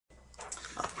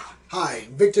Hi,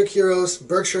 Victor Quiroz,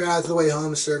 Berkshire Hathaway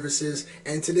HomeServices,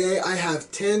 and today I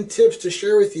have 10 tips to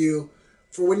share with you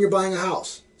for when you're buying a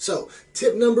house. So,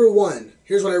 tip number 1,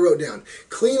 here's what I wrote down.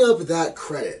 Clean up that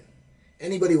credit.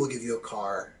 Anybody will give you a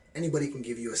car, anybody can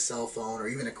give you a cell phone or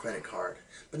even a credit card,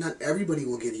 but not everybody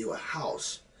will give you a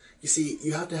house. You see,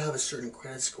 you have to have a certain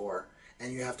credit score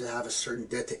and you have to have a certain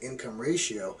debt-to-income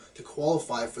ratio to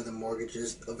qualify for the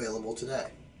mortgages available today.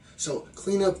 So,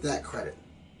 clean up that credit.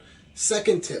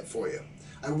 Second tip for you,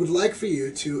 I would like for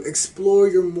you to explore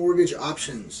your mortgage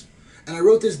options. And I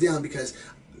wrote this down because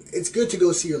it's good to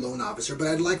go see your loan officer, but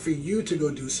I'd like for you to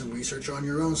go do some research on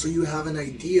your own so you have an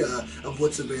idea of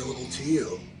what's available to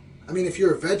you. I mean, if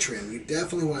you're a veteran, you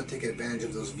definitely want to take advantage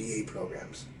of those VA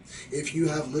programs. If you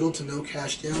have little to no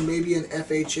cash down, maybe an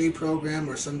FHA program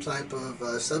or some type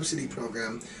of subsidy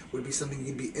program would be something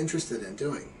you'd be interested in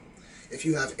doing. If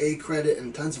you have A credit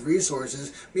and tons of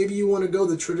resources, maybe you want to go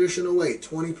the traditional way,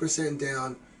 20%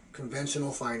 down,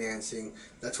 conventional financing.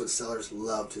 That's what sellers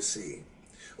love to see.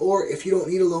 Or if you don't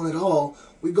need a loan at all,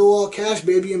 we go all cash,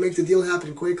 baby, and make the deal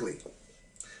happen quickly.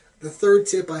 The third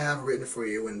tip I have written for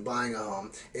you when buying a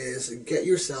home is get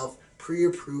yourself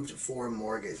pre-approved for a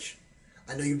mortgage.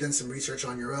 I know you've done some research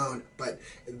on your own, but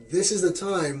this is the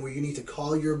time where you need to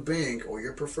call your bank or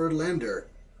your preferred lender.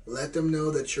 Let them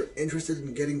know that you're interested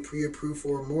in getting pre-approved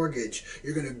for a mortgage.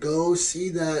 You're going to go see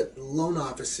that loan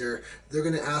officer. They're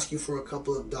going to ask you for a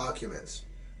couple of documents,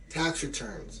 tax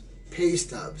returns, pay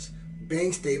stubs,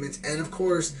 bank statements, and of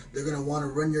course, they're going to want to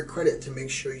run your credit to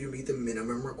make sure you meet the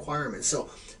minimum requirements.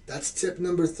 So that's tip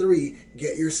number 3,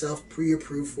 get yourself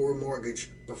pre-approved for a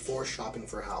mortgage before shopping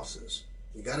for houses.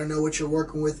 You got to know what you're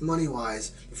working with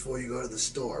money-wise before you go to the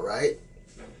store, right?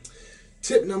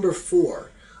 Tip number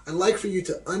 4. I'd like for you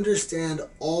to understand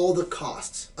all the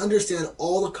costs. Understand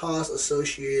all the costs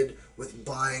associated with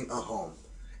buying a home.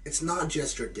 It's not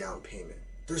just your down payment.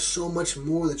 There's so much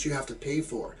more that you have to pay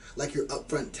for, like your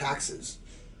upfront taxes,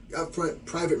 your upfront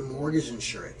private mortgage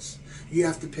insurance. You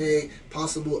have to pay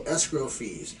possible escrow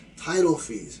fees, title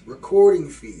fees, recording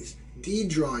fees, deed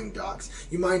drawing docs.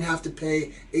 You might have to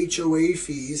pay HOA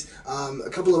fees, a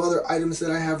couple of other items that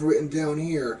I have written down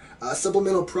here,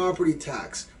 supplemental property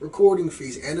tax, recording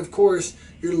fees, and of course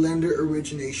your lender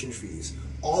origination fees.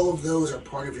 All of those are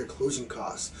part of your closing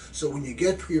costs. So when you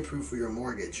get pre-approved for your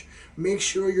mortgage, make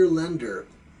sure your lender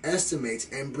estimates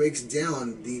and breaks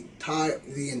down the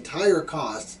entire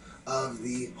cost of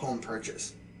the home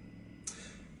purchase.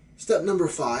 Tip number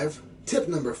 5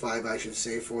 I should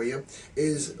say for you,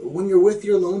 is when you're with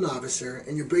your loan officer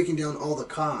and you're breaking down all the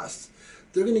costs,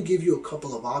 they're going to give you a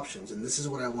couple of options, and this is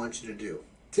what I want you to do.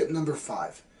 Tip number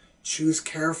 5, choose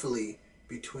carefully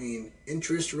between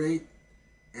interest rate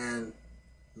and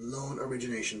loan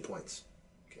origination points.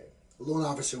 Okay. A loan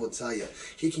officer will tell you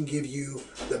he can give you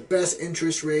the best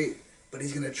interest rate, but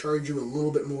he's going to charge you a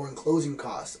little bit more in closing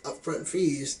costs, upfront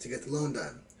fees to get the loan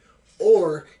done.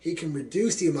 Or he can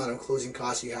reduce the amount of closing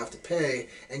costs you have to pay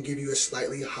and give you a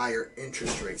slightly higher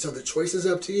interest rate. So the choice is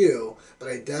up to you, but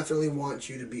I definitely want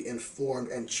you to be informed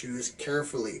and choose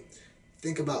carefully.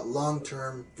 Think about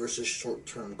long-term versus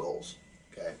short-term goals.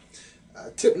 Okay.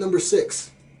 Tip number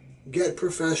 6, get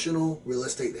professional real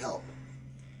estate help.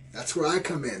 That's where I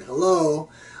come in. Hello,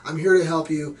 I'm here to help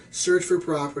you search for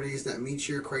properties that meet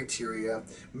your criteria.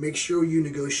 Make sure you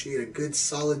negotiate a good,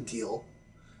 solid deal.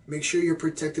 Make sure you're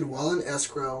protected while in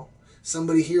escrow.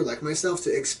 Somebody here like myself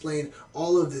to explain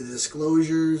all of the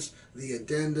disclosures, the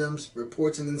addendums,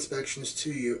 reports, and inspections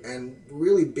to you, and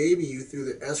really baby you through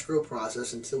the escrow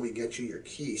process until we get you your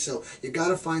key. So you got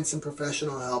to find some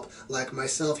professional help like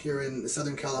myself here in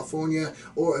Southern California,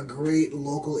 or a great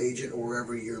local agent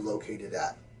wherever you're located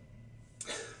at.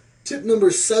 Tip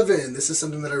number 7, this is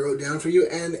something that I wrote down for you,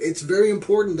 and it's very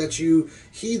important that you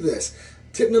heed this.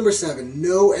 Tip number 7,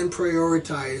 know and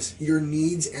prioritize your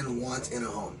needs and wants in a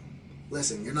home.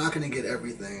 Listen, you're not going to get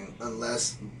everything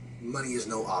unless money is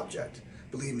no object.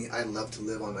 Believe me, I'd love to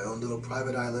live on my own little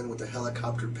private island with a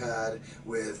helicopter pad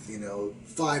with,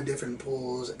 5 different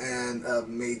pools and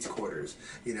maid's quarters,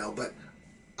 but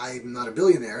I'm not a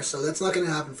billionaire, so that's not going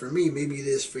to happen for me. Maybe it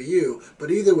is for you,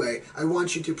 but either way, I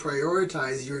want you to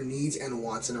prioritize your needs and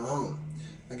wants in a home.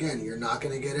 Again, you're not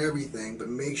going to get everything, but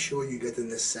make sure you get the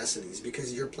necessities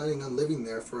because you're planning on living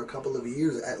there for a couple of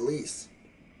years at least.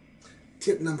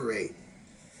 Tip number 8.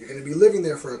 You're going to be living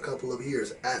there for a couple of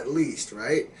years at least,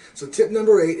 right? So tip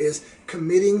number 8 is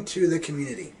committing to the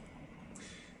community.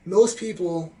 Most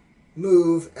people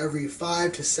move every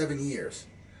 5 to 7 years.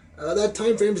 That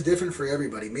time frame is different for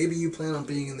everybody. Maybe you plan on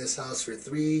being in this house for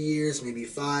 3 years, maybe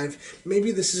 5.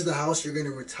 Maybe this is the house you're going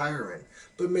to retire in.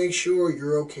 But make sure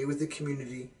you're okay with the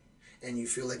community and you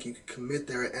feel like you can commit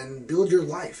there and build your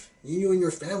life, you and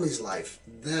your family's life,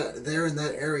 there in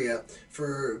that area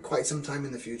for quite some time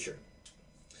in the future.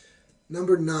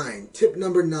 Tip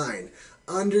number 9,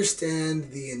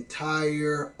 understand the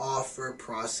entire offer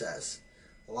process.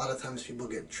 A lot of times people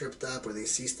get tripped up or they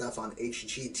see stuff on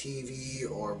HGTV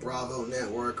or Bravo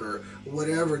Network or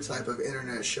whatever type of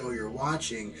internet show you're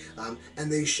watching,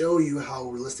 and they show you how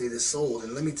real estate is sold.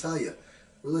 And let me tell you,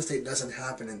 real estate doesn't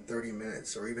happen in 30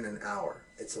 minutes or even an hour.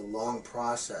 It's a long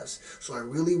process. So I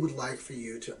really would like for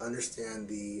you to understand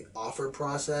the offer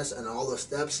process and all the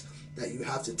steps that you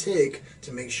have to take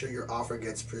to make sure your offer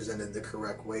gets presented the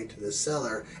correct way to the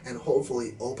seller, and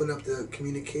hopefully open up the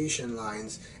communication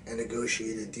lines and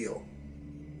negotiate a deal.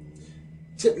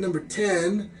 Tip number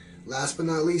 10, last but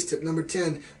not least, tip number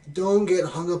 10, don't get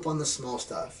hung up on the small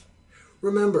stuff.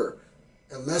 Remember,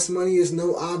 unless money is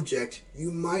no object, you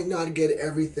might not get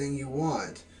everything you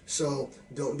want. So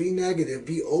don't be negative.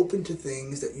 Be open to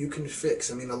things that you can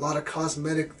fix. I mean, a lot of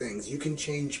cosmetic things. You can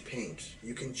change paint.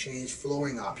 You can change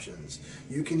flooring options.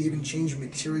 You can even change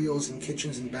materials in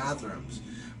kitchens and bathrooms.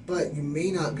 But you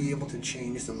may not be able to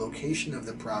change the location of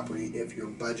the property if your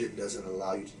budget doesn't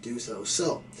allow you to do so.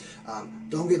 So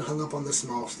don't get hung up on the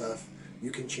small stuff.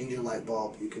 You can change a light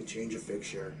bulb. You can change a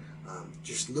fixture.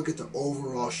 Just look at the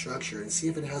overall structure and see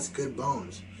if it has good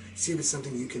bones. See if it's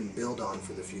something you can build on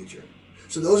for the future.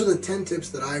 So those are the 10 tips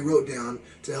that I wrote down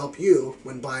to help you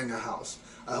when buying a house.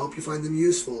 I hope you find them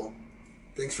useful.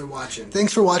 Thanks for watching.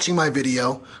 Thanks for watching my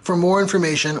video. For more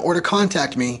information or to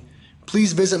contact me,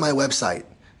 please visit my website,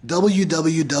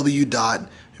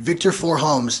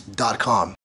 www.victor4homes.com.